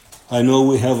I know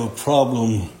we have a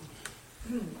problem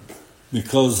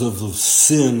because of the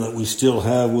sin that we still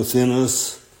have within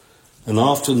us. And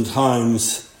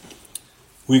oftentimes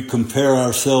we compare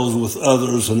ourselves with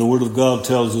others, and the Word of God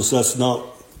tells us that's not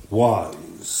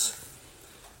wise.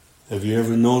 Have you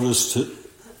ever noticed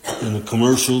in the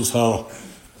commercials how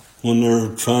when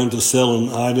they're trying to sell an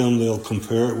item, they'll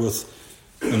compare it with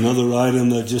another item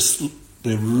that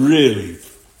they really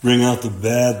bring out the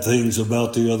bad things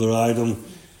about the other item?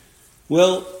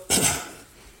 Well,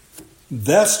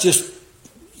 that's just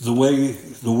the way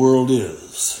the world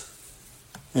is.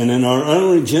 And in our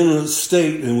unregenerate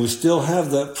state, and we still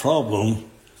have that problem,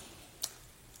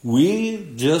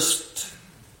 we just,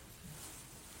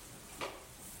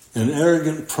 in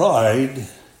arrogant pride,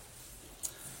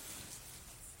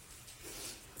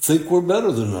 think we're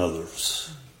better than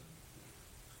others.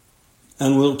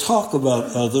 And we'll talk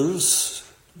about others.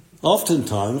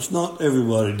 Oftentimes, not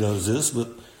everybody does this, but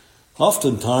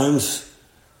oftentimes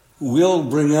we'll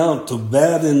bring out the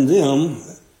bad in them,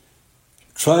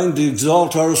 trying to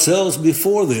exalt ourselves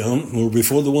before them, or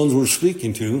before the ones we're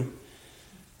speaking to.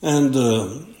 And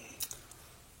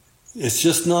it's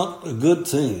just not a good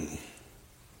thing.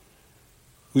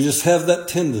 We just have that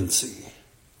tendency.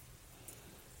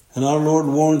 And our Lord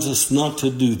warns us not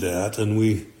to do that. And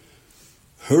we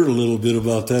heard a little bit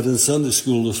about that in Sunday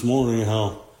school this morning,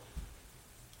 how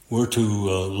we're to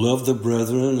love the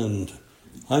brethren. And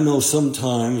I know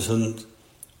sometimes, and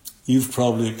you've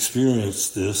probably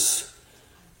experienced this,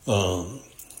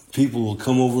 people will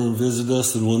come over and visit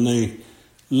us, and when they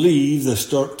leave, they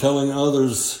start telling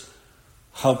others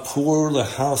how poor the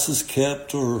house is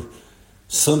kept or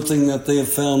something that they have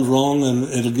found wrong, and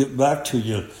it'll get back to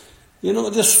you. You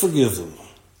know, just forgive them.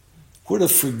 We're to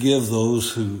forgive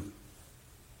those who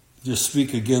just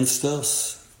speak against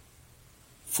us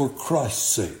for Christ's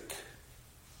sake.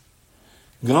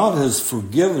 God has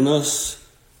forgiven us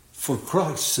for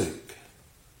Christ's sake.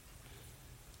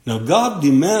 Now, God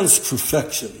demands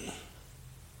perfection.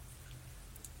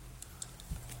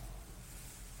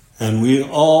 And we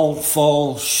all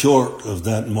fall short of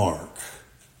that mark.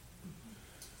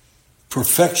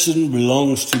 Perfection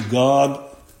belongs to God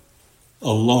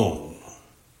alone.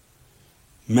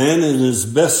 Man in his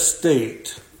best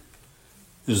state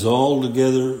is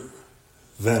altogether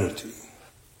vanity.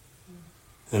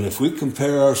 And if we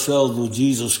compare ourselves with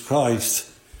Jesus Christ,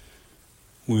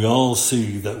 we all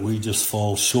see that we just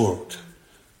fall short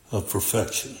of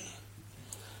perfection.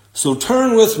 So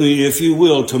turn with me, if you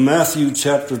will, to Matthew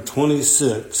chapter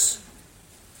 26.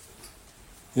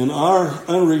 In our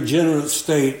unregenerate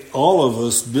state, all of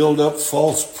us build up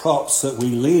false props that we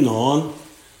lean on.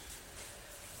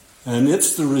 And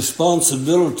it's the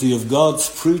responsibility of God's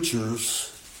preachers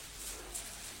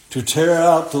to tear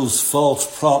out those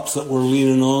false props that we're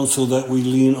leaning on so that we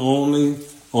lean only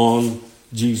on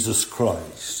Jesus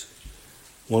Christ.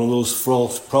 One of those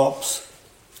false props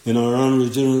in our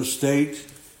unregenerate state,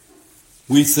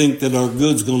 we think that our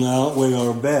good's going to outweigh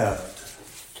our bad.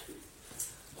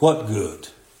 What good?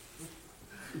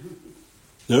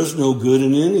 There's no good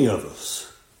in any of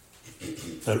us.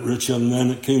 That rich young man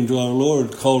that came to our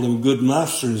Lord called him good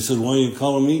master, and he said, "Why are you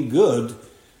calling me good?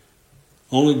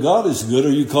 Only God is good.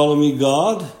 Are you calling me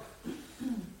God?"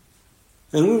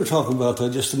 And we were talking about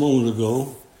that just a moment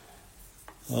ago.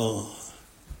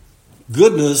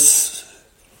 Goodness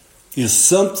is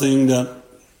something that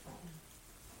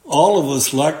all of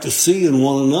us like to see in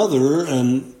one another,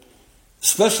 and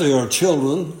especially our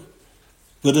children.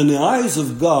 But in the eyes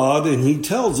of God, and He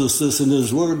tells us this in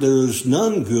His Word, there is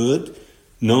none good,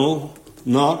 no,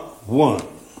 not one.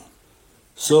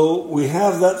 So we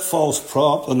have that false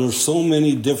prop, and there's so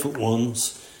many different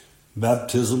ones.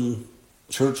 Baptism,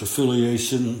 church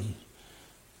affiliation,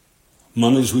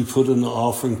 monies we put in the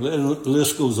offering, and the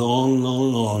list goes on and on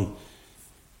and on.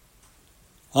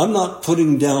 I'm not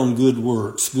putting down good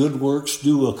works. Good works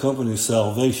do accompany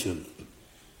salvation.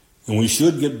 And we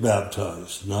should get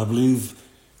baptized. And I believe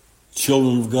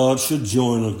children of God should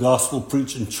join a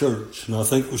gospel-preaching church. And I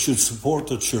think we should support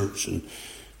the church and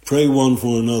pray one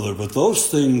for another. But those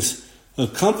things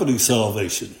accompany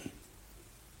salvation.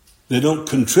 They don't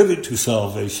contribute to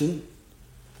salvation.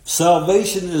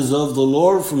 Salvation is of the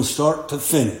Lord from start to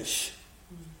finish.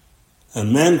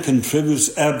 And man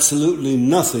contributes absolutely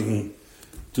nothing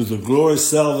to the glorious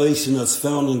salvation that's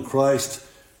found in Christ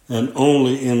and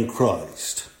only in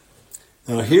Christ.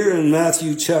 Now here in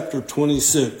Matthew chapter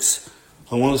 26,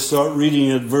 I want to start reading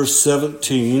at verse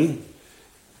 17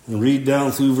 and read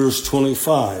down through verse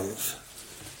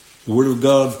 25. The Word of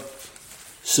God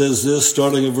says this,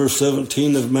 starting at verse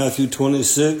 17 of Matthew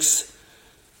 26.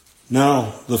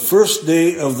 Now, the first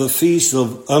day of the feast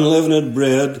of unleavened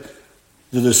bread,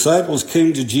 the disciples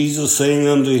came to Jesus, saying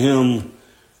unto him,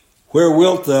 Where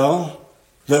wilt thou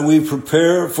that we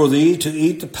prepare for thee to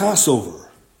eat the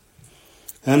Passover?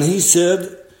 And he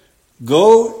said,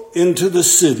 Go into the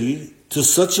city to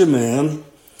such a man,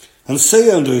 and say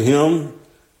unto him,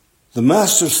 The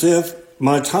Master saith,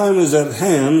 My time is at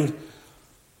hand.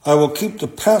 I will keep the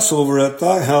Passover at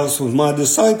thy house with my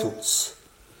disciples.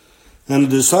 And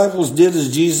the disciples did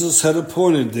as Jesus had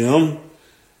appointed them,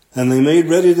 and they made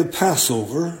ready the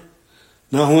Passover.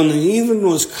 Now when the even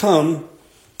was come,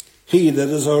 he, that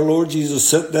is our Lord Jesus,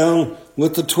 sat down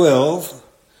with the 12,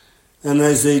 and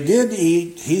as they did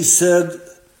eat, he said,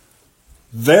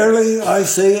 Verily I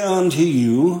say unto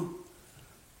you,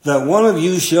 that one of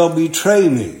you shall betray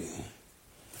me.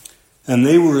 And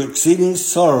they were exceeding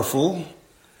sorrowful,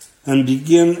 and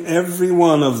began every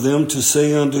one of them to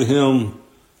say unto him,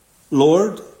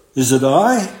 Lord, is it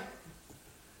I?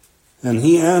 And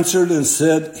he answered and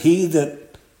said, He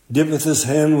that dippeth his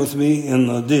hand with me in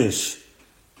the dish,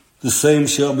 the same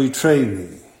shall betray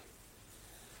me.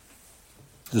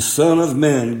 The Son of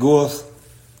Man goeth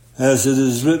as it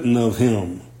is written of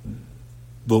him.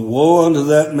 But woe unto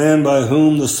that man by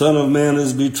whom the Son of Man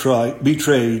is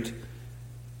betrayed.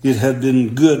 It had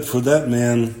been good for that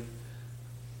man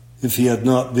if he had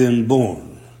not been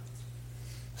born.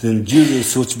 Then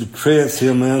Judas, which betrayeth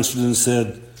him, answered and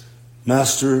said,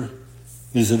 Master,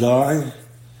 is it I?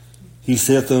 He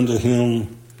saith unto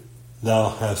him, Thou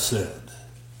hast said.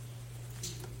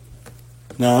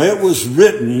 Now it was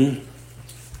written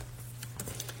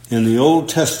in the Old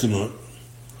Testament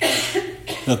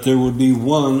that there would be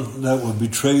one that would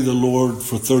betray the Lord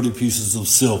for 30 pieces of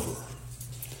silver.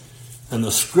 And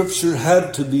the scripture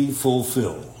had to be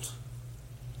fulfilled.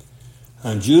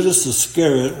 And Judas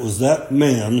Iscariot was that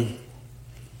man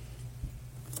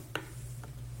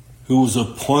who was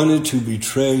appointed to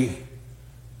betray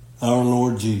our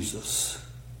Lord Jesus.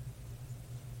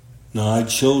 Now I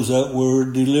chose that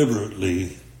word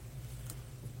deliberately.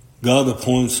 God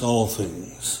appoints all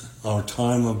things. Our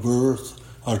time of birth,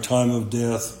 our time of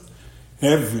death,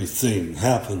 everything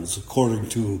happens according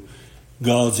to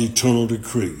God's eternal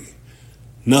decree.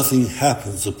 Nothing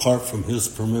happens apart from his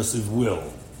permissive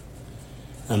will.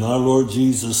 And our Lord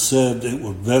Jesus said it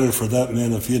were better for that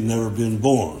man if he had never been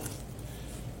born.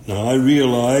 Now I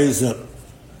realize that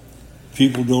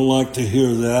people don't like to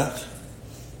hear that,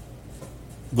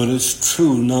 but it's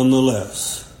true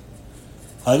nonetheless.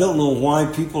 I don't know why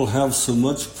people have so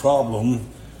much problem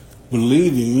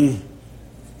believing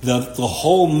that the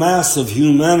whole mass of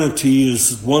humanity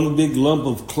is one big lump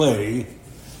of clay,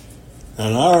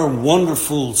 and our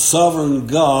wonderful sovereign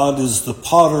God is the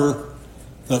potter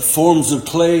that forms the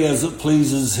clay as it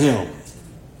pleases him.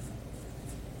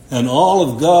 And all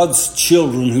of God's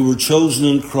children who were chosen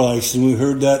in Christ, and we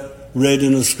heard that read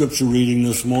in a scripture reading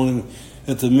this morning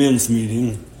at the men's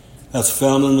meeting, that's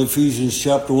found in Ephesians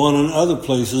chapter 1 and other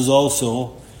places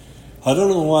also. I don't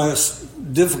know why it's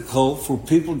difficult for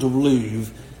people to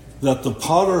believe that the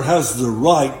potter has the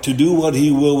right to do what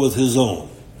he will with his own.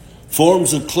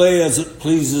 Forms the clay as it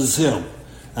pleases him.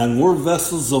 And we're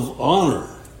vessels of honor,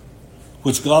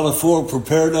 which God afore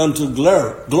prepared unto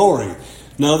glory.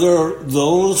 Now there are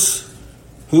those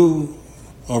who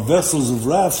are vessels of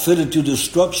wrath fitted to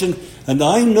destruction, and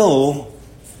I know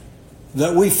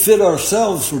that we fit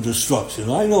ourselves for destruction.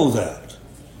 I know that.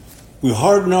 We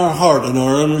harden our heart in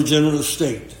our unregenerate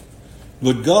state.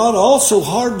 But God also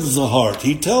hardens the heart.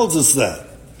 He tells us that.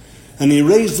 And he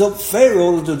raised up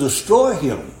Pharaoh to destroy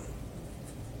him.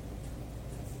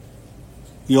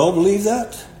 You all believe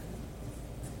that?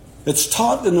 It's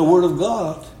taught in the Word of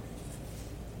God.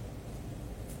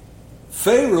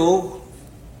 Pharaoh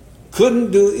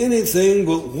couldn't do anything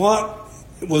but what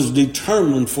was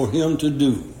determined for him to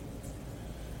do.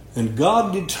 And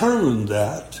God determined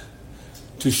that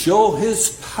to show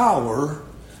his power,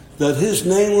 that his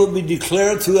name will be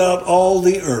declared throughout all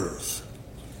the earth.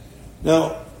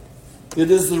 Now, it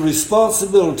is the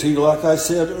responsibility, like I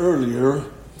said earlier,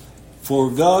 for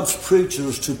God's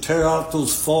preachers to tear out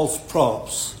those false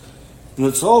props. And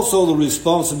it's also the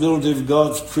responsibility of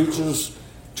God's preachers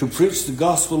to preach the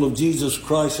gospel of Jesus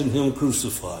Christ and him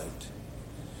crucified.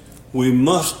 We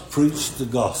must preach the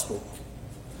gospel.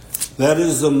 That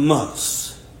is a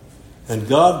must. And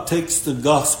God takes the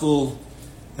gospel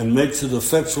and makes it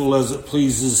effectual as it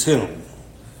pleases him.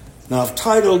 Now I've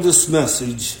titled this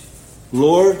message,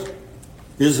 Lord,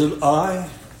 is it I?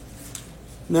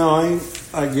 Now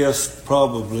I guess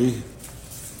probably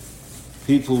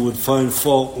people would find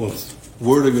fault with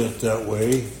wording it that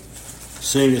way,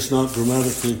 saying it's not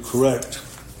grammatically correct.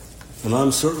 And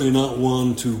I'm certainly not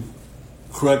one to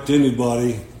correct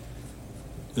anybody,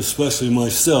 especially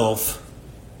myself,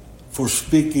 for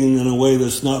speaking in a way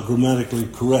that's not grammatically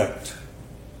correct.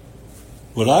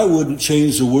 But I wouldn't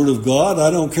change the Word of God.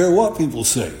 I don't care what people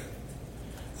say.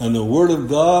 And the Word of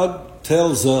God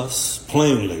tells us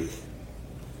plainly.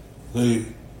 The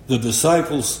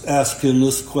disciples ask him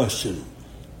this question,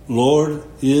 Lord,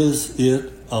 is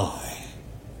it I?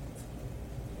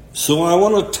 So I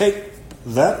want to take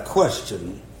that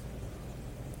question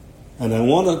and I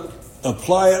want to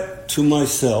apply it to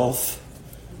myself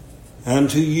and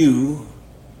to you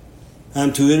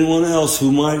and to anyone else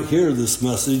who might hear this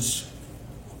message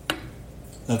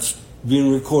that's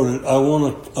being recorded. I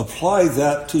want to apply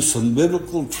that to some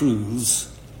biblical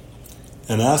truths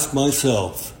and ask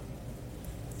myself,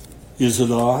 is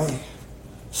it I?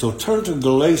 So turn to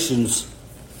Galatians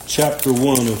chapter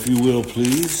 1, if you will,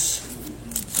 please.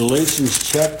 Galatians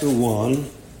chapter 1.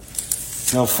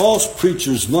 Now, false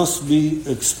preachers must be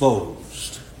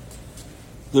exposed.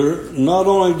 They're not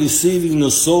only deceiving the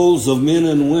souls of men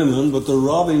and women, but they're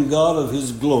robbing God of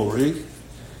His glory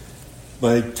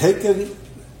by taking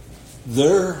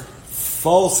their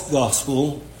false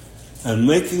gospel and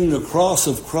making the cross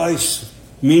of Christ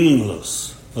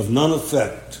meaningless, of none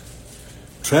effect,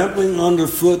 trampling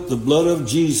underfoot the blood of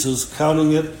Jesus,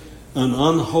 counting it an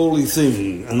unholy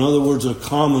thing, in other words, a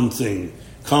common thing,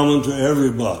 common to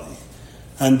everybody,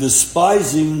 and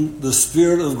despising the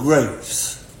Spirit of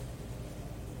grace.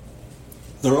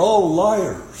 They're all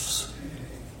liars.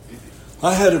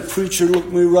 I had a preacher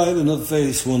look me right in the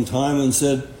face one time and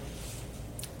said,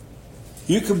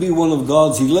 you could be one of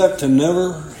God's elect and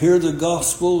never hear the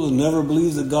gospel and never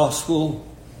believe the gospel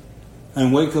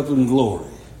and wake up in glory.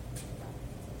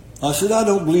 I said, I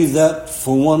don't believe that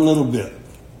for one little bit.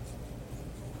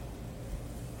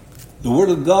 The Word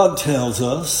of God tells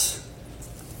us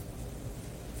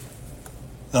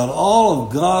that all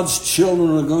of God's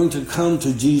children are going to come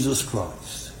to Jesus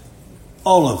Christ.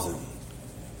 All of them.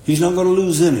 He's not going to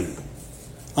lose any.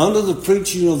 Under the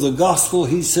preaching of the gospel,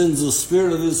 He sends the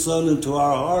Spirit of His Son into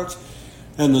our hearts,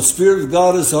 and the Spirit of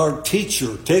God is our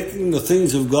teacher, taking the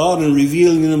things of God and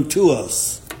revealing them to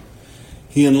us.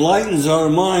 He enlightens our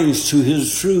minds to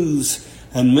His truths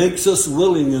and makes us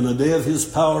willing in the day of His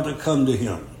power to come to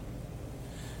Him.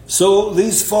 So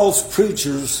these false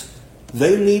preachers,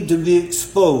 they need to be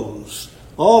exposed.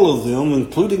 All of them,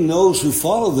 including those who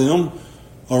follow them,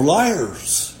 are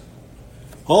liars.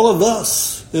 All of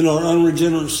us in our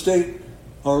unregenerate state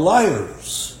are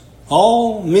liars.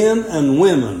 All men and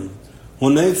women,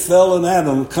 when they fell in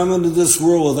Adam, come into this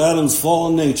world with Adam's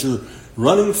fallen nature,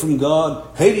 running from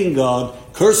God, hating God,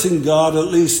 cursing God, at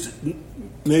least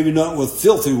maybe not with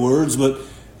filthy words, but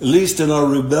at least in our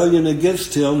rebellion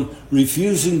against Him,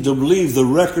 refusing to believe the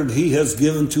record He has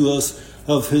given to us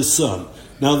of His Son.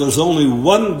 Now there's only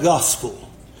one gospel.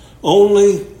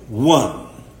 Only one.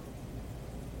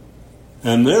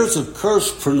 And there's a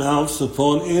curse pronounced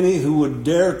upon any who would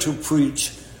dare to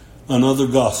preach another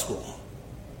gospel.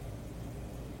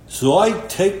 So I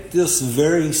take this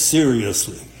very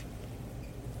seriously.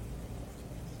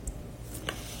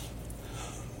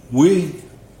 We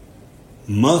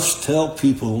must tell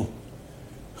people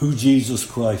who Jesus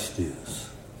Christ is.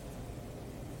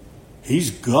 He's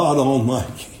God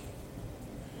Almighty.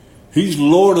 He's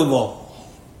Lord of all.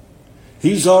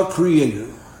 He's our Creator.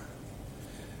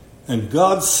 And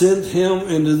God sent Him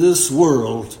into this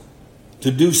world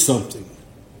to do something.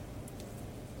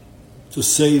 To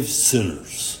save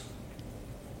sinners,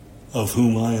 of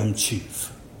whom I am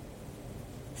chief.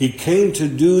 He came to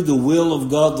do the will of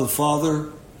God the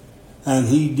Father, and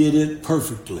He did it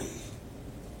perfectly.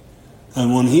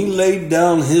 And when He laid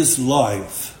down His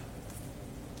life,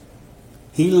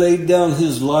 He laid down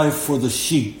His life for the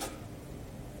sheep,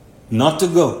 not the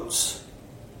goats.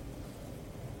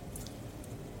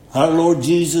 Our Lord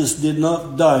Jesus did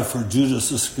not die for Judas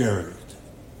Iscariot.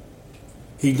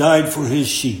 He died for His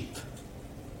sheep.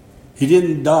 He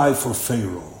didn't die for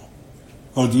Pharaoh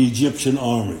or the Egyptian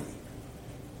army.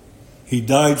 He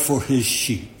died for His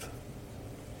sheep.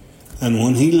 And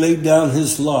when He laid down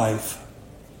His life,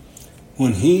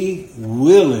 when He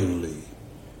willingly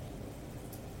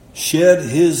shed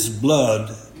His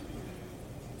blood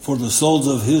for the souls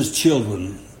of His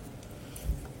children,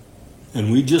 and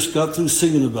we just got through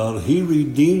singing about it, He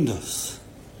redeemed us,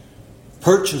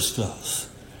 purchased us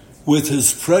with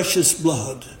His precious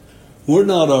blood. We're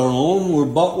not our own, we're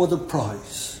bought with a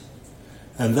price.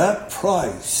 And that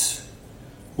price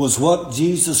was what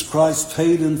Jesus Christ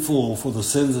paid in full for the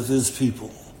sins of His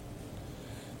people.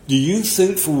 Do you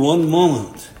think for one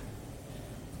moment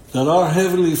that our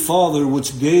Heavenly Father,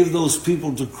 which gave those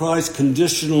people to Christ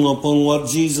conditional upon what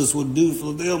Jesus would do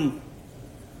for them,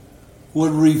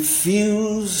 would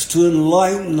refuse to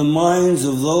enlighten the minds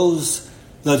of those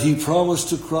that He promised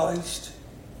to Christ?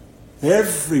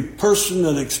 Every person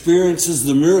that experiences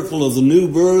the miracle of the new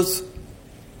birth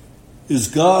is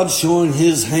God showing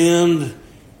His hand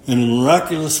in a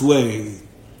miraculous way,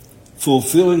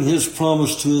 fulfilling His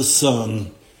promise to His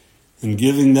Son and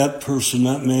giving that person,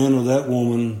 that man or that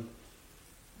woman,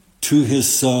 to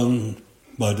His Son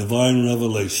by divine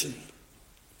revelation.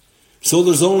 So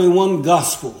there's only one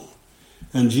gospel.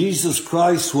 And Jesus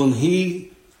Christ, when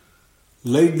He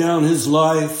laid down His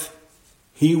life,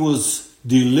 He was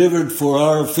delivered for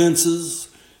our offenses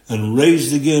and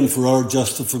raised again for our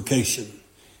justification.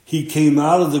 He came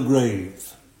out of the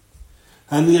grave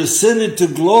and He ascended to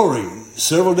glory.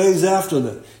 Several days after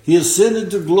that, He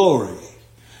ascended to glory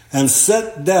and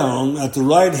sat down at the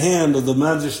right hand of the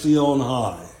Majesty on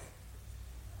high.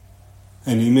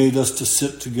 And He made us to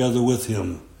sit together with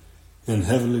Him in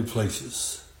heavenly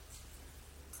places.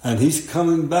 And He's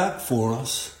coming back for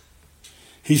us.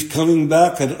 He's coming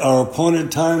back at our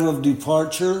appointed time of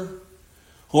departure,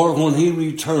 or when He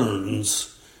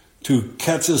returns to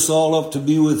catch us all up to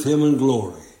be with Him in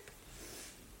glory.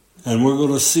 And we're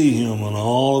going to see Him in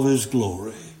all of His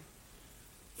glory,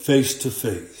 face to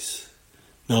face.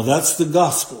 Now that's the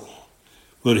gospel.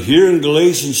 But here in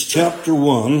Galatians chapter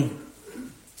 1,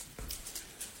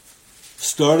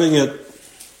 starting at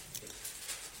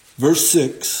verse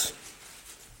 6,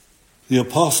 the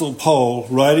Apostle Paul,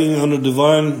 writing under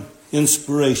divine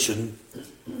inspiration,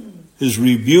 is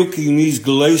rebuking these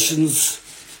Galatians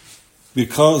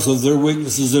because of their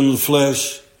weaknesses in the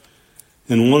flesh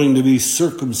and wanting to be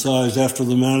circumcised after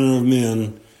the manner of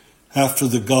men after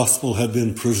the gospel had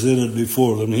been presented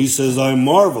before them. He says, I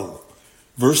marvel,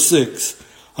 verse 6,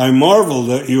 I marvel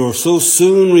that you are so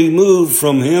soon removed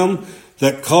from Him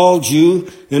that called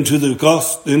you into the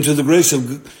grace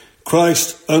of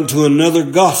Christ unto another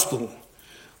gospel,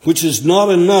 which is not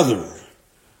another,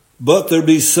 but there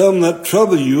be some that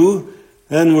trouble you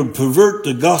and would pervert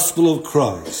the gospel of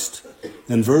Christ.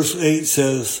 And verse 8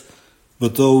 says,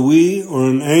 but though we or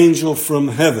an angel from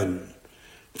heaven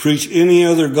preach any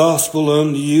other gospel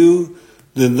unto you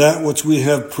than that which we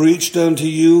have preached unto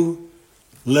you,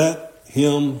 let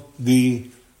him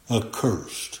be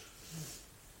accursed.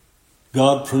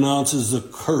 God pronounces a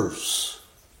curse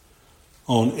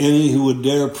on any who would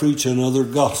dare preach another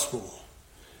gospel.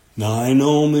 Now I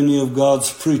know many of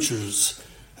God's preachers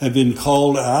have been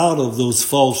called out of those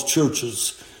false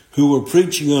churches who were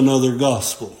preaching another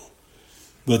gospel.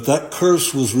 But that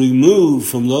curse was removed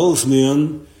from those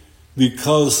men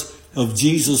because of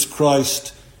Jesus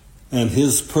Christ and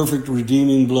His perfect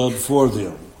redeeming blood for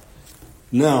them.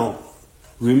 Now,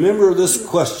 remember this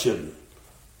question,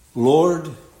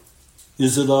 Lord,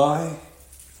 is it I?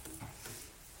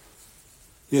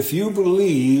 If you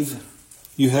believe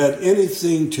you had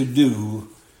anything to do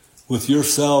with your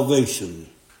salvation,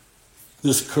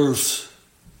 this curse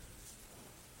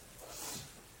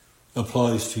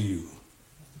applies to you,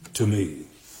 to me.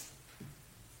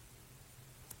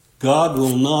 God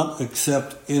will not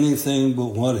accept anything but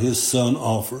what His Son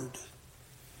offered.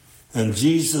 And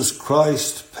Jesus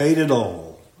Christ paid it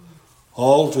all.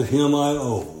 All to Him I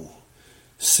owe.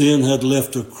 Sin had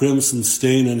left a crimson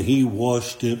stain and He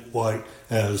washed it white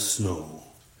as snow.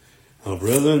 Now,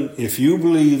 brethren, if you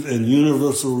believe in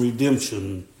universal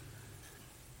redemption,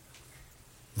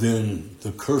 then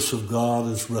the curse of God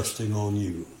is resting on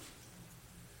you.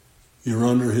 You're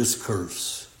under His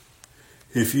curse.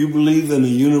 If you believe in the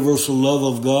universal love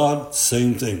of God,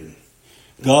 same thing.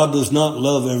 God does not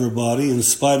love everybody in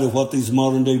spite of what these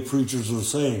modern day preachers are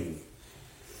saying.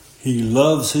 He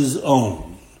loves His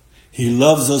own. He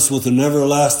loves us with an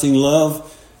everlasting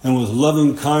love, and with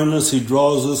loving kindness He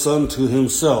draws us unto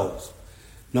Himself.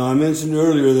 Now I mentioned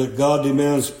earlier that God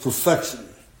demands perfection.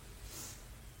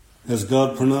 Has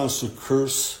God pronounced a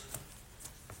curse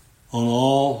on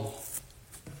all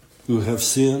who have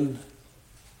sinned?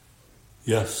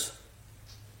 Yes.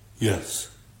 Yes.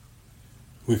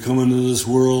 We come into this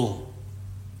world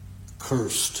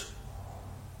cursed.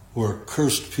 We're a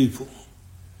cursed people.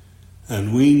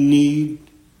 And we need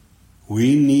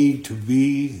to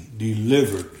be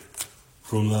delivered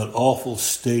from that awful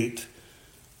state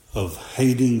of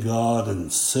hating God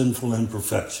and sinful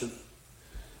imperfection.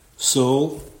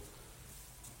 So,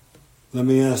 let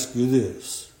me ask you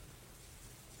this.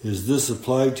 Is this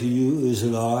applied to you? Is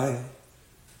it I?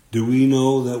 Do we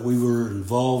know that we were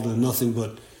involved in nothing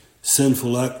but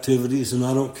sinful activities? And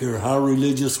I don't care how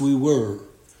religious we were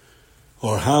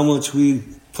or how much we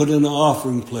put in the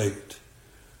offering plate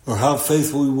or how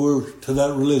faithful we were to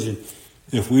that religion,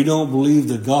 if we don't believe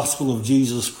the gospel of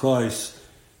Jesus Christ,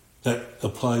 that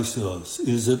applies to us.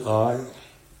 Is it I?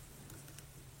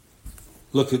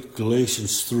 Look at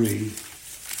Galatians 3,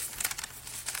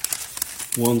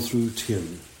 1 through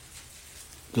 10.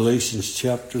 Galatians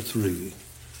chapter 3,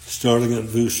 starting at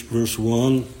verse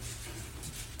 1.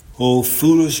 O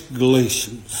foolish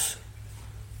Galatians,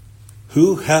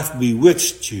 who hath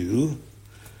bewitched you,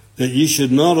 that ye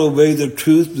should not obey the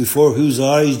truth, before whose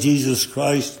eyes Jesus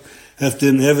Christ hath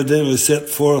been evidently set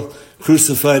forth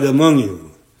crucified among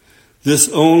you? This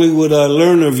only would I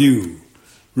learn of you.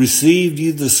 Received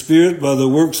ye the Spirit by the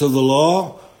works of the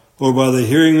law, or by the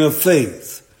hearing of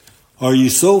faith? Are ye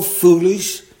so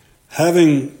foolish,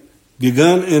 having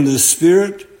begun in the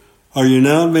Spirit, are you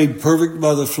now made perfect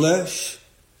by the flesh?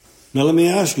 Now let me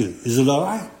ask you, is it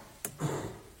I?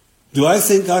 Do I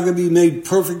think I can be made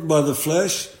perfect by the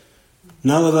flesh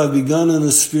now that I've begun in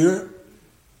the Spirit?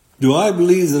 Do I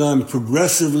believe that I'm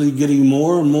progressively getting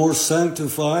more and more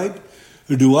sanctified?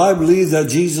 Or do I believe that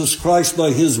Jesus Christ,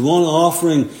 by his one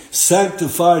offering,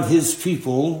 sanctified his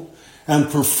people and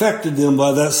perfected them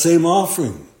by that same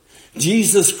offering?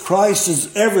 Jesus Christ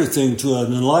is everything to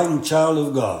an enlightened child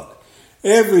of God.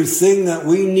 Everything that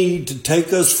we need to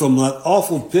take us from that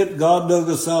awful pit God dug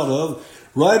us out of,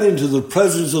 right into the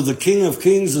presence of the King of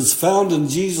Kings, is found in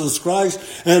Jesus Christ,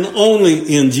 and only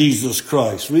in Jesus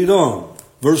Christ. Read on.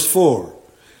 Verse 4.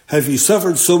 Have ye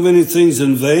suffered so many things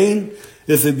in vain,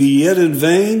 if it be yet in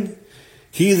vain?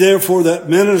 He therefore that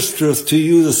ministereth to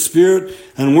you the Spirit,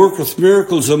 and worketh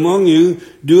miracles among you,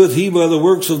 doeth he by the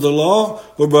works of the law,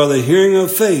 or by the hearing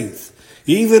of faith?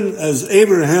 Even as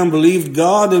Abraham believed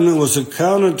God, and it was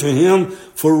accounted to him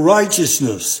for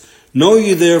righteousness. Know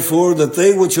ye therefore that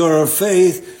they which are of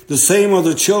faith, the same are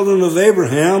the children of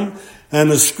Abraham.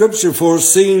 And the scripture,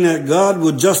 foreseeing that God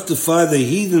would justify the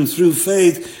heathen through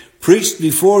faith, preached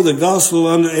before the gospel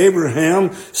unto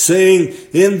Abraham, saying,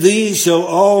 In thee shall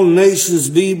all nations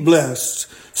be blessed.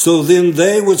 So then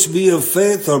they which be of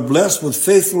faith are blessed with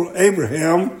faithful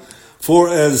Abraham. For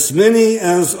as many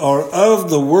as are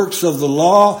of the works of the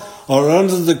law are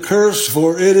under the curse,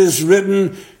 for it is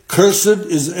written, Cursed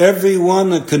is every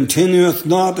one that continueth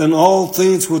not in all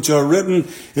things which are written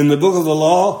in the book of the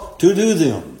law to do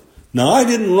them. Now I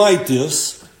didn't write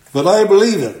this, but I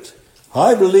believe it.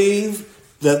 I believe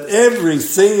that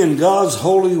everything in God's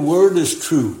holy word is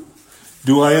true.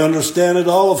 Do I understand it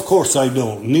all? Of course I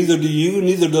don't. Neither do you,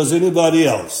 neither does anybody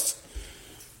else.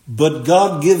 But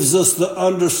God gives us the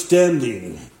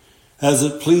understanding as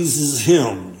it pleases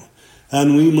him,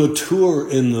 and we mature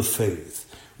in the faith.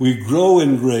 We grow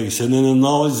in grace and in the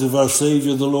knowledge of our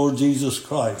Savior, the Lord Jesus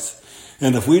Christ.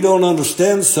 And if we don't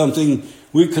understand something,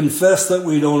 we confess that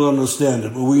we don't understand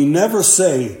it. But we never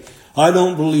say, I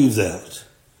don't believe that.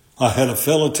 I had a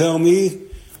fellow tell me,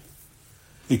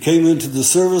 he came into the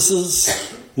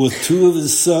services with two of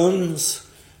his sons,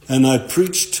 and I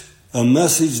preached a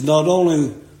message not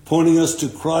only pointing us to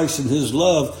Christ and his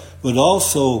love, but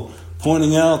also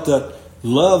pointing out that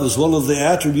love is one of the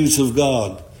attributes of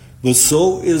God, but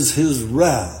so is his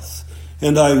wrath.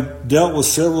 And I dealt with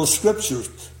several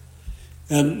scriptures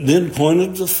and then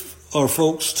pointed our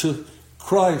folks to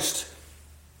Christ,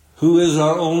 who is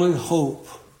our only hope,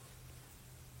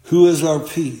 who is our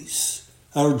peace,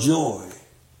 our joy.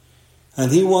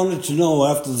 And he wanted to know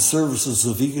after the services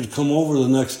if he could come over the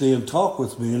next day and talk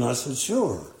with me, and I said,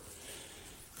 sure.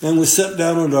 And we sat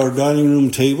down at our dining room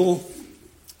table,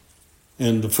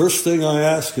 and the first thing I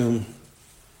asked him,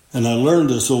 and I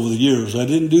learned this over the years. I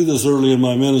didn't do this early in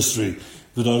my ministry,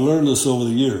 but I learned this over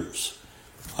the years.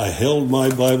 I held my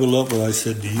Bible up and I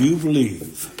said, do you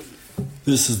believe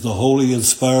this is the holy,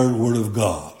 inspired Word of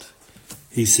God?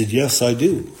 He said, yes, I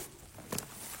do.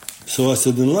 So I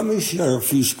said, then let me share a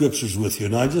few scriptures with you.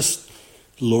 And the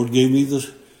Lord gave me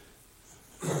the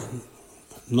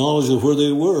knowledge of where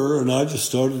they were, and I just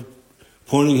started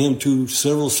pointing him to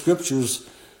several scriptures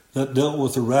that dealt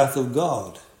with the wrath of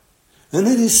God. And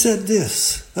then he said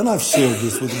this, and I've shared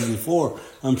this with you before,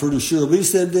 I'm pretty sure, but he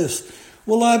said this,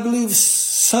 well, I believe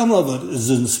some of it is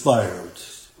inspired.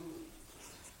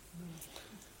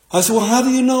 I said, well, how do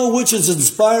you know which is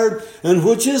inspired and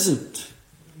which isn't?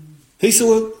 He said,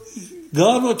 well,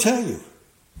 God will tell you.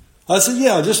 I said,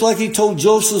 yeah, just like he told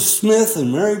Joseph Smith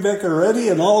and Mary Baker Eddy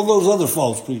and all those other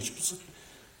false preachers.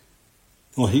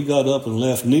 Well, he got up and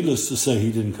left. Needless to say,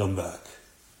 he didn't come back.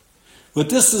 But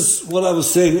this is what I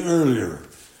was saying earlier.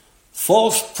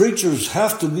 False preachers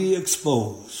have to be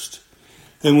exposed.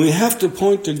 And we have to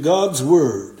point to God's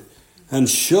word and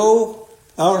show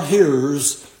our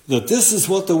hearers that this is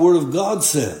what the Word of God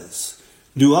says.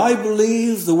 Do I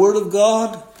believe the Word of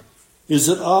God? Is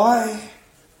it I?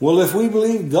 Well, if we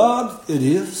believe God, it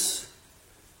is.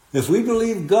 If we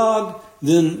believe God,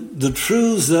 then the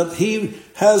truths that He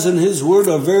has in His Word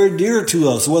are very dear to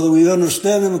us, whether we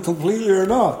understand them completely or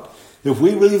not. If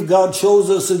we believe God chose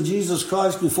us in Jesus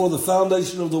Christ before the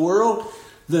foundation of the world,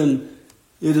 then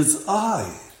it is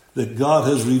I that God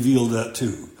has revealed that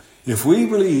to. If we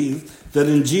believe that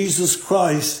in Jesus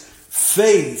Christ,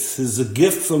 faith is a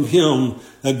gift from Him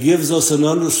that gives us an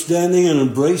understanding and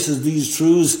embraces these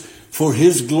truths for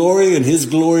His glory and His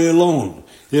glory alone.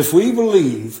 If we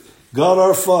believe God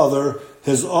our Father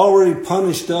has already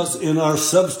punished us in our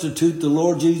substitute, the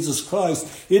Lord Jesus Christ,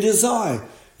 it is I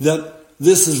that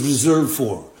this is reserved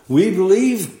for. We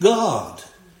believe God.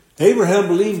 Abraham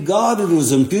believed God and it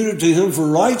was imputed to him for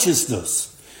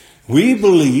righteousness. We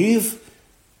believe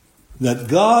that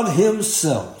God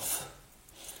Himself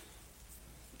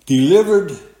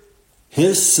delivered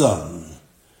His Son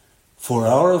for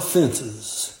our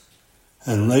offenses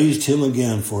and raised Him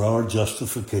again for our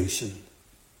justification.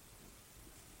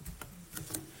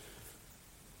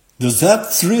 Does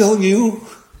that thrill you?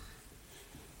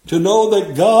 To know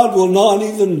that God will not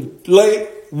even lay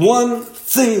one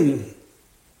thing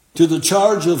to the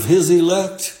charge of His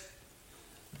elect?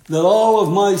 That all of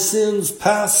my sins,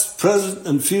 past, present,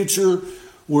 and future,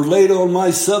 were laid on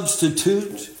my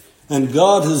substitute, and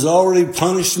God has already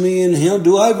punished me in Him?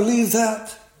 Do I believe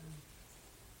that?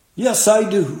 Yes, I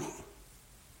do.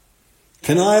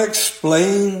 Can I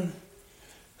explain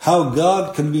how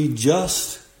God can be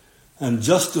just and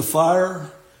justifier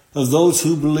of those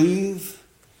who believe?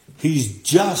 He's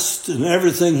just in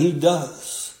everything He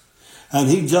does. And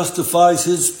He justifies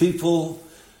His people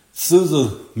through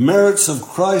the merits of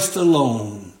Christ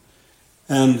alone.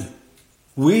 And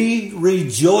we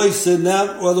rejoice in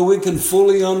that whether we can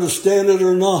fully understand it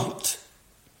or not.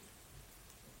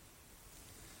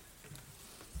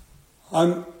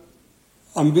 I'm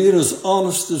being as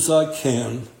honest as I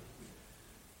can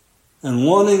and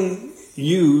wanting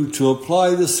you to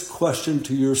apply this question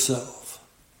to yourself.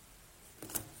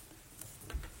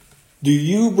 Do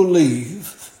you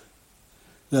believe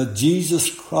that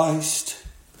Jesus Christ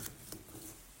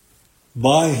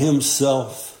by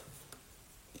Himself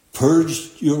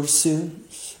purged your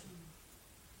sins?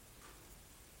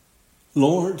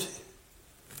 Lord,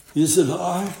 is it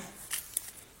I?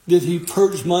 Did He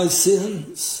purge my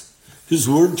sins? His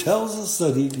Word tells us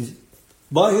that He did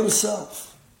by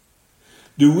Himself.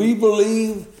 Do we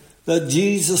believe that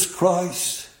Jesus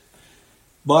Christ,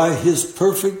 by His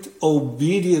perfect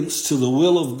obedience to the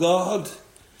will of God,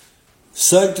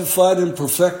 sanctified and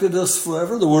perfected us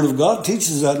forever? The Word of God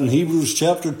teaches that in Hebrews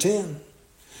chapter 10.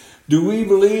 Do we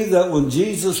believe that when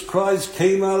Jesus Christ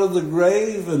came out of the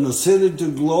grave and ascended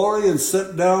to glory and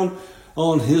sat down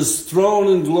on His throne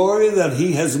in glory, that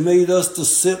He has made us to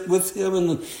sit with Him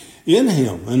in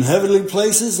Him in heavenly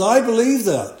places? I believe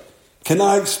that. Can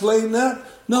I explain that?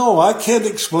 No, I can't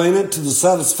explain it to the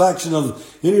satisfaction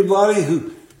of anybody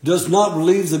who does not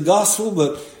believe the gospel,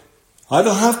 but I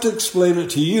don't have to explain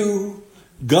it to you.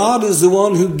 God is the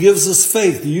one who gives us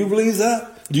faith. Do you believe that?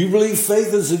 Do you believe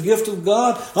faith is a gift of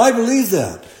God? I believe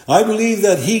that. I believe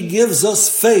that He gives us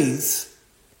faith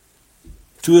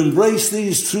to embrace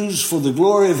these truths for the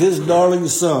glory of His darling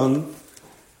Son,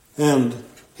 and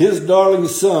His darling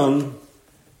Son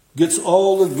gets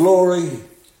all the glory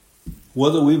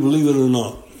whether we believe it or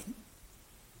not.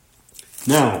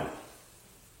 Now,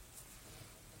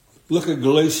 look at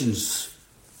Galatians,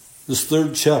 this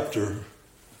 3rd chapter,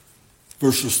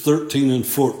 verses 13 and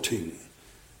 14.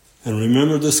 And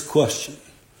remember this question.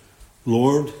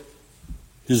 Lord,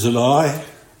 is it I?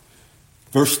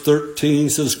 Verse 13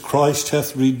 says, Christ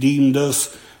hath redeemed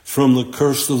us from the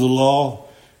curse of the law,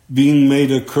 being made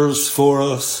a curse for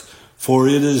us. For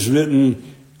it is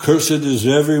written, Cursed is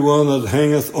everyone that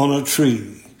hangeth on a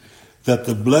tree, that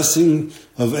the blessing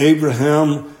of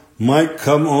Abraham might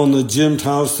come on the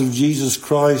Gentiles through Jesus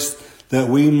Christ, that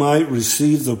we might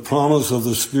receive the promise of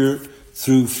the Spirit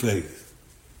through faith.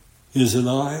 Is it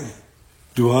I?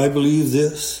 Do I believe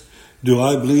this? Do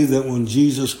I believe that when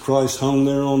Jesus Christ hung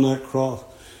there on that cross,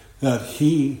 that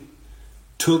He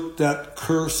took that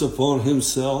curse upon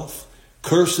Himself?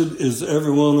 Cursed is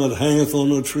everyone that hangeth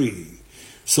on a tree.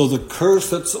 So the curse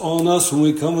that's on us when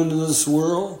we come into this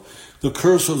world, the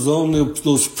curse was on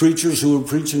those preachers who were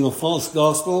preaching a false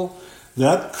gospel,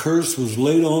 that curse was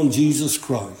laid on Jesus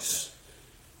Christ.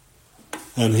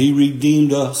 And He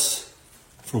redeemed us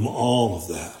from all of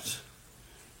that.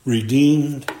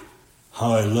 Redeemed,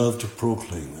 how I love to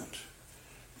proclaim it.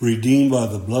 Redeemed by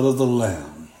the blood of the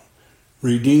Lamb.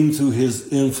 Redeemed through His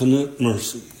infinite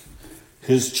mercy.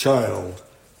 His child,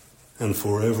 and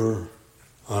forever.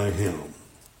 I am.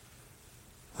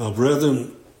 Now,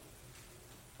 brethren,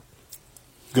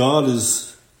 God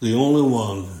is the only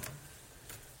one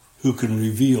who can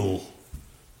reveal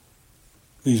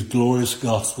these glorious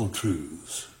gospel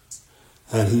truths.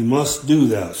 And he must do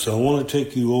that. So I want to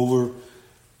take you over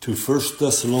to 1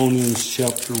 Thessalonians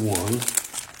chapter 1.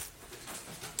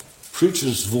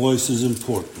 Preacher's voice is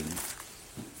important.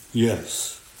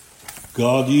 Yes,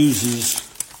 God uses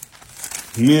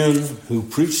men who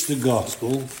preach the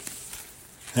gospel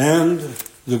and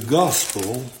the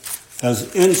gospel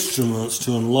as instruments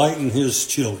to enlighten his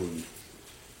children.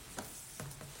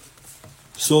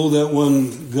 So that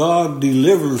when God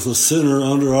delivers a sinner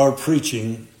under our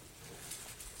preaching,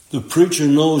 the preacher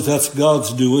knows that's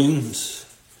God's doings,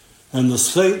 and the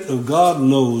saint of God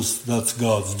knows that's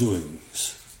God's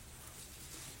doings.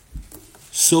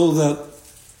 So that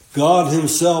God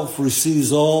himself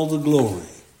receives all the glory.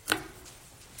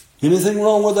 Anything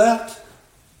wrong with that?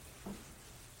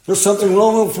 There's something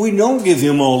wrong if we don't give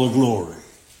him all the glory.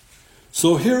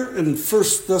 So here in 1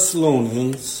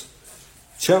 Thessalonians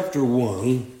chapter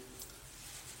 1,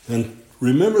 and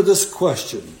remember this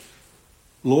question,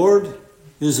 Lord,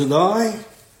 is it I?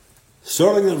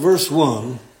 Starting at verse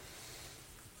 1,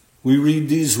 we read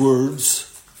these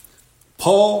words,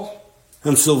 Paul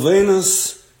and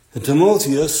Silvanus and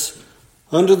Timotheus,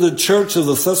 unto the church of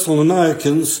the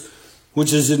Thessalonians,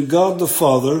 which is in God the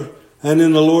Father, and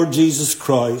in the Lord Jesus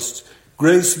Christ,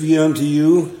 grace be unto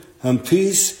you, and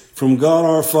peace from God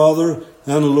our Father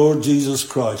and the Lord Jesus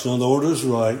Christ. Now the order is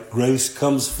right. Grace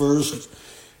comes first,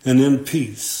 and then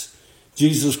peace.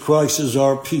 Jesus Christ is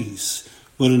our peace.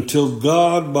 But until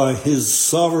God, by his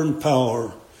sovereign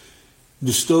power,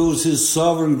 bestows his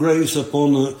sovereign grace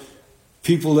upon the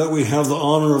people that we have the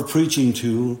honor of preaching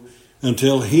to,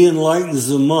 until he enlightens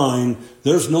the mind,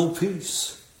 there's no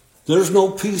peace. There's no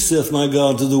peace, saith my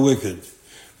God, to the wicked.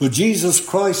 But Jesus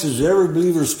Christ is every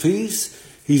believer's peace.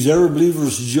 He's every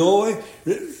believer's joy.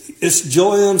 It's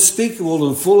joy unspeakable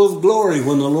and full of glory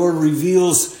when the Lord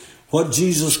reveals what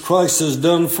Jesus Christ has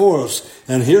done for us.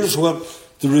 And here's what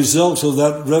the result of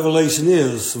that revelation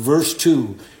is. Verse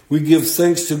 2, we give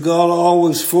thanks to God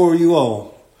always for you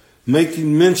all,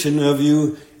 making mention of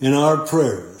you in our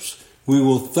prayers. We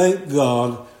will thank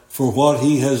God for what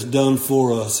he has done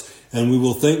for us. And we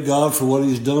will thank God for what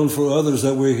he's done for others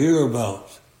that we hear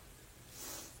about.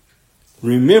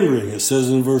 Remembering, it says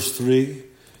in verse 3,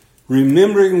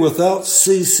 remembering without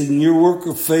ceasing your work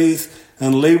of faith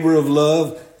and labor of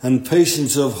love and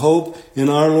patience of hope in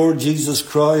our Lord Jesus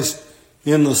Christ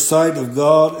in the sight of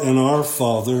God and our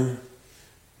Father,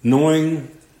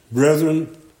 knowing,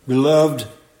 brethren, beloved,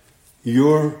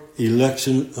 your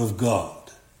election of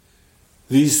God.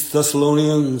 These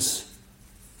Thessalonians,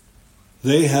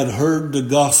 they had heard the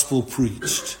gospel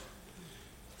preached,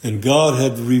 and God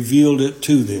had revealed it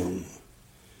to them.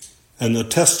 And the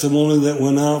testimony that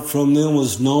went out from them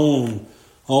was known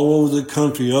all over the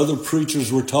country. Other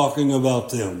preachers were talking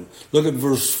about them. Look at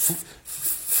verse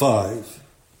 4.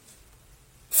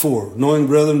 Knowing,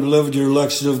 brethren, beloved, your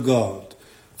election of God.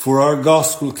 For our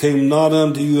gospel came not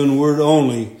unto you in word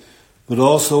only, but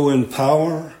also in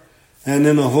power and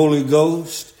in the Holy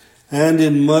Ghost, and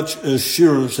in much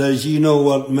assurance, as ye know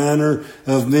what manner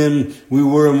of men we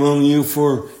were among you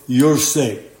for your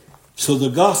sake. So the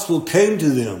gospel came to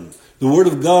them. The word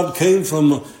of God came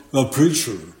from a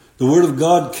preacher. The word of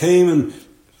God came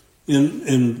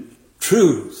in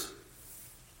truth.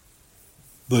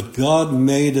 But God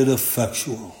made it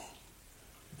effectual.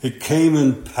 It came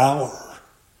in power.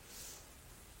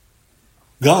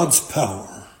 God's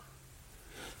power.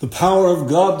 The power of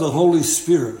God, the Holy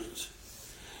Spirit.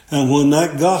 And when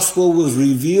that gospel was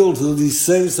revealed to these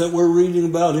saints that we're reading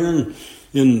about here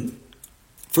in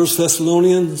 1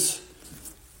 Thessalonians,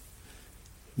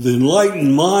 the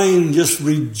enlightened mind just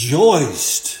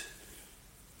rejoiced.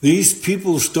 These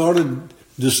people started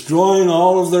destroying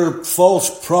all of their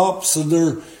false props and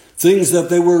their things that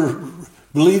they were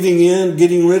believing in,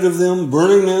 getting rid of them,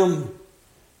 burning them.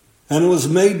 And it was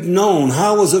made known.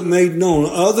 How was it made known?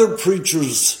 Other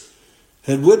preachers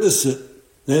had witnessed it.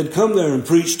 They had come there and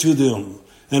preached to them.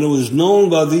 And it was known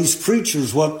by these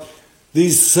preachers what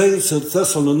these saints at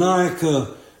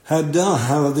Thessalonica had done,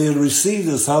 how they had received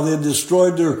us, how they had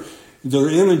destroyed their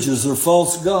images, their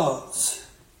false gods.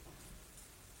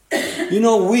 You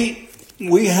know, we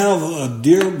have a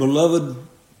dear beloved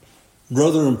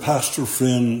brother and pastor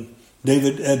friend,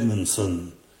 David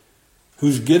Edmondson,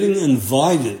 who's getting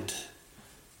invited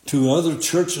to other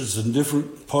churches in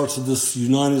different parts of this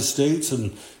United States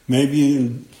and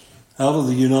maybe out of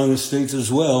the United States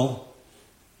as well.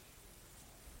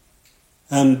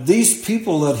 And these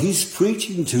people that he's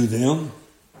preaching to them,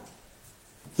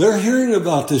 They're hearing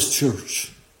about this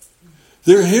church.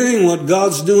 They're hearing what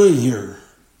God's doing here.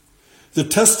 The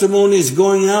testimony is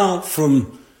going out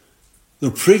from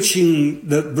the preaching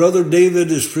that Brother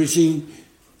David is preaching,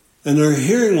 and they're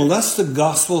hearing, well, that's the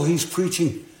gospel he's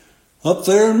preaching up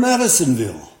there in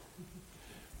Madisonville.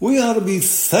 We ought to be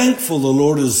thankful the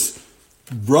Lord is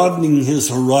broadening his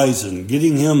horizon,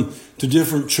 getting him to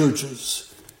different churches,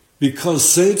 because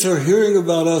saints are hearing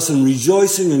about us and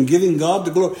rejoicing and giving God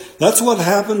the glory. That's what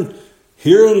happened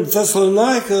here in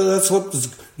Thessalonica. That's what's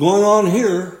going on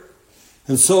here.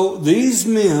 And so these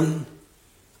men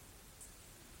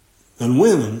and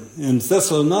women in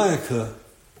Thessalonica,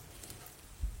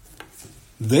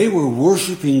 they were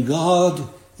worshiping God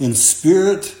in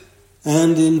spirit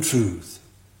and in truth.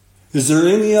 Is there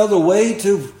any other way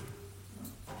to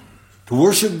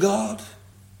worship God?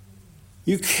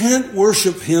 You can't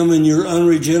worship him in your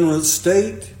unregenerate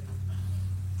state.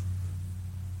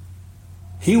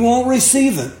 He won't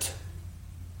receive it.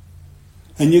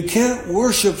 And you can't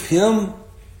worship him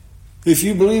if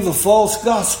you believe a false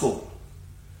gospel.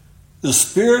 The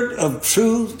Spirit of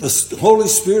truth, the Holy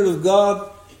Spirit of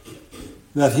God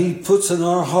that he puts in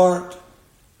our heart,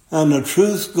 and the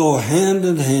truth go hand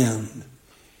in hand.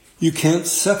 You can't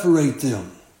separate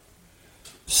them.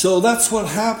 So that's what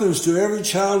happens to every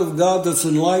child of God that's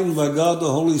enlightened by God the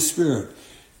Holy Spirit.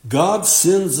 God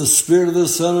sends the Spirit of the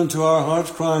Son into our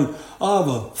hearts, crying,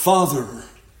 Abba, Father,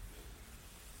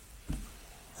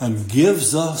 and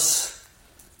gives us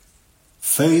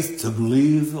faith to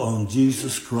believe on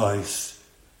Jesus Christ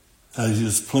as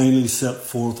is plainly set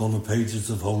forth on the pages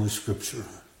of Holy Scripture.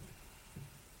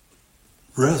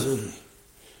 Brethren,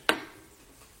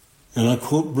 and I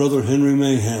quote Brother Henry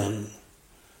Mahan,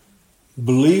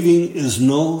 believing is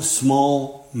no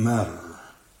small matter.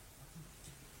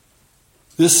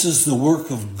 This is the work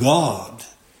of God,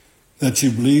 that you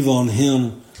believe on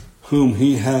him whom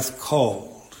he hath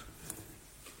called.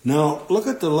 Now, look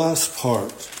at the last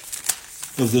part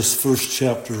of this first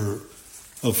chapter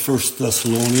of 1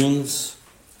 Thessalonians.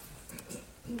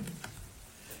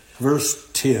 Verse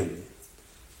 10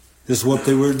 is what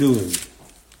they were doing.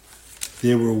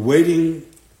 They were waiting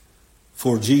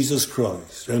for Jesus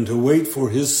Christ, and to wait for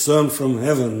his Son from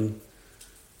heaven,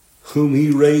 whom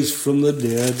he raised from the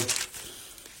dead,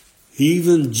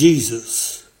 even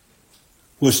Jesus,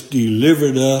 which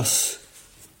delivered us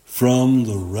from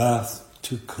the wrath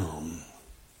to come.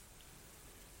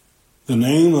 The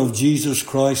name of Jesus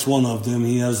Christ, one of them,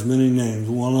 he has many names.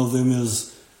 One of them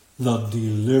is the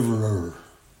Deliverer.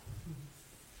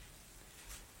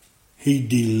 He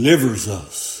delivers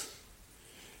us.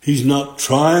 He's not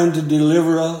trying to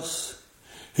deliver us.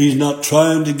 He's not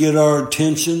trying to get our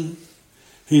attention.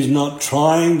 He's not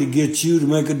trying to get you to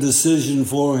make a decision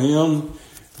for him.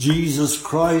 Jesus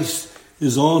Christ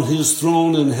is on his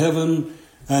throne in heaven,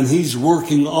 and he's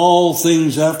working all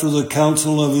things after the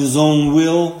counsel of his own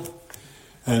will.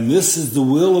 And this is the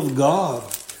will of God,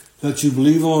 that you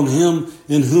believe on him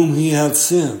in whom he hath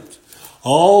sent.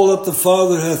 All that the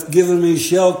Father hath given me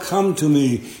shall come to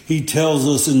me, he tells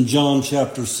us in John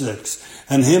chapter 6.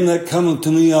 And him that cometh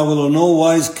to me I will in no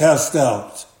wise cast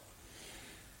out.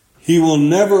 He will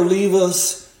never leave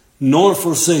us nor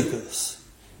forsake us.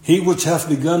 He which hath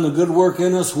begun the good work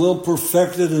in us will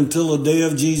perfect it until the day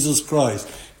of Jesus Christ.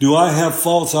 Do I have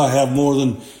faults? I have more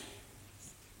than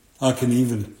I can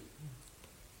even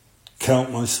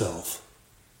count myself.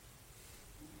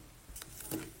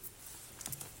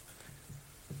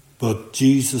 But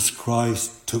Jesus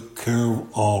Christ took care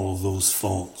of all of those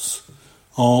faults,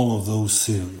 all of those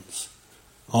sins,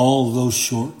 all of those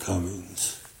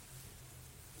shortcomings.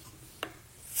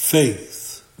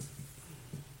 Faith,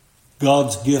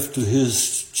 God's gift to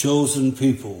his chosen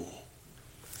people,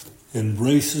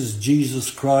 embraces Jesus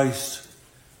Christ,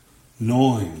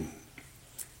 knowing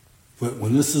that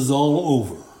when this is all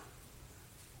over,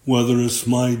 whether it's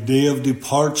my day of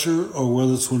departure or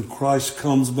whether it's when Christ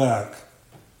comes back,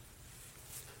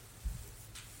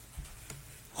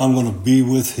 I'm going to be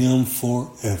with him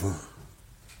forever.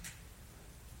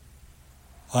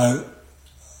 I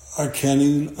can't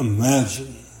even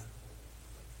imagine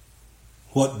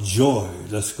what joy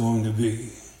that's going to be.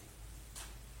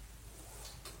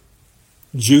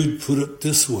 Jude put it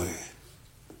this way: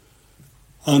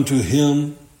 unto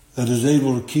him that is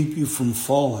able to keep you from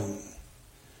falling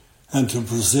and to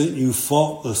present you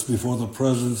faultless before the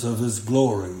presence of his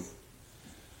glory,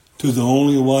 to the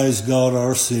only wise God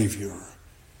our Savior,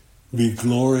 be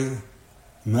glory,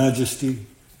 majesty,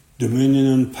 dominion,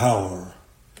 and power,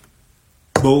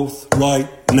 both right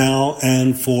now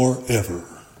and forever.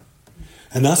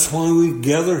 And that's why we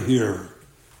gather here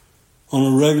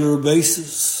on a regular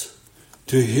basis,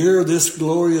 to hear this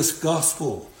glorious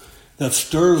gospel that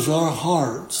stirs our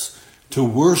hearts to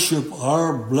worship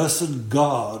our blessed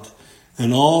God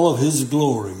in all of his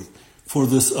glory for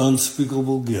this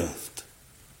unspeakable gift,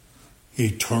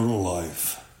 eternal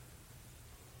life.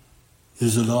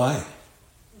 Is it I?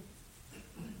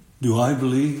 Do I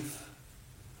believe?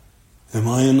 Am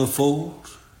I in the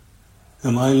fold?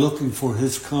 Am I looking for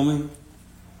his coming?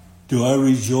 Do I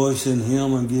rejoice in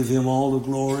him and give him all the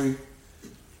glory?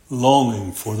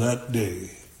 Longing for that day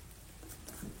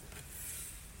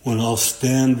when I'll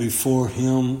stand before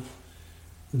him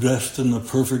dressed in the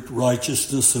perfect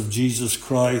righteousness of Jesus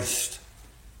Christ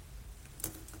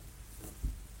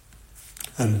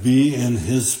and be in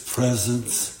his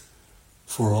presence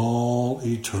for all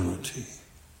eternity.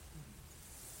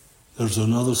 There's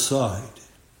another side.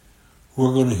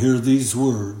 We're going to hear these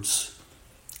words,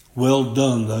 "Well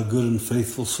done, thy good and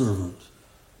faithful servant.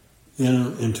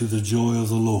 Enter into the joy of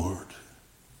the Lord."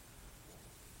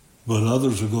 But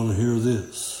others are going to hear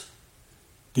this,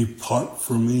 "Depart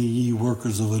from me, ye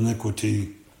workers of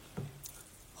iniquity.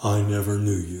 I never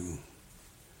knew you."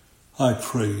 I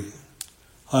pray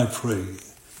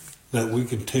that we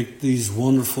can take these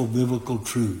wonderful biblical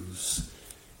truths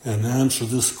and answer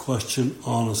this question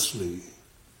honestly.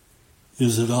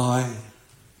 Is it I?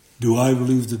 Do I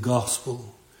believe the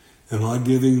gospel? Am I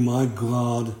giving my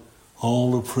God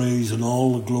all the praise and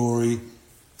all the glory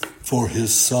for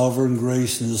his sovereign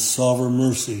grace and his sovereign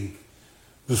mercy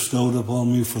bestowed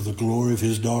upon me for the glory of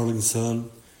his darling Son,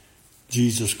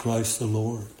 Jesus Christ the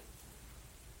Lord?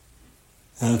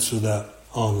 Answer that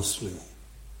honestly.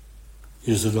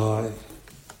 Is it I?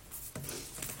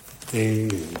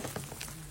 Amen.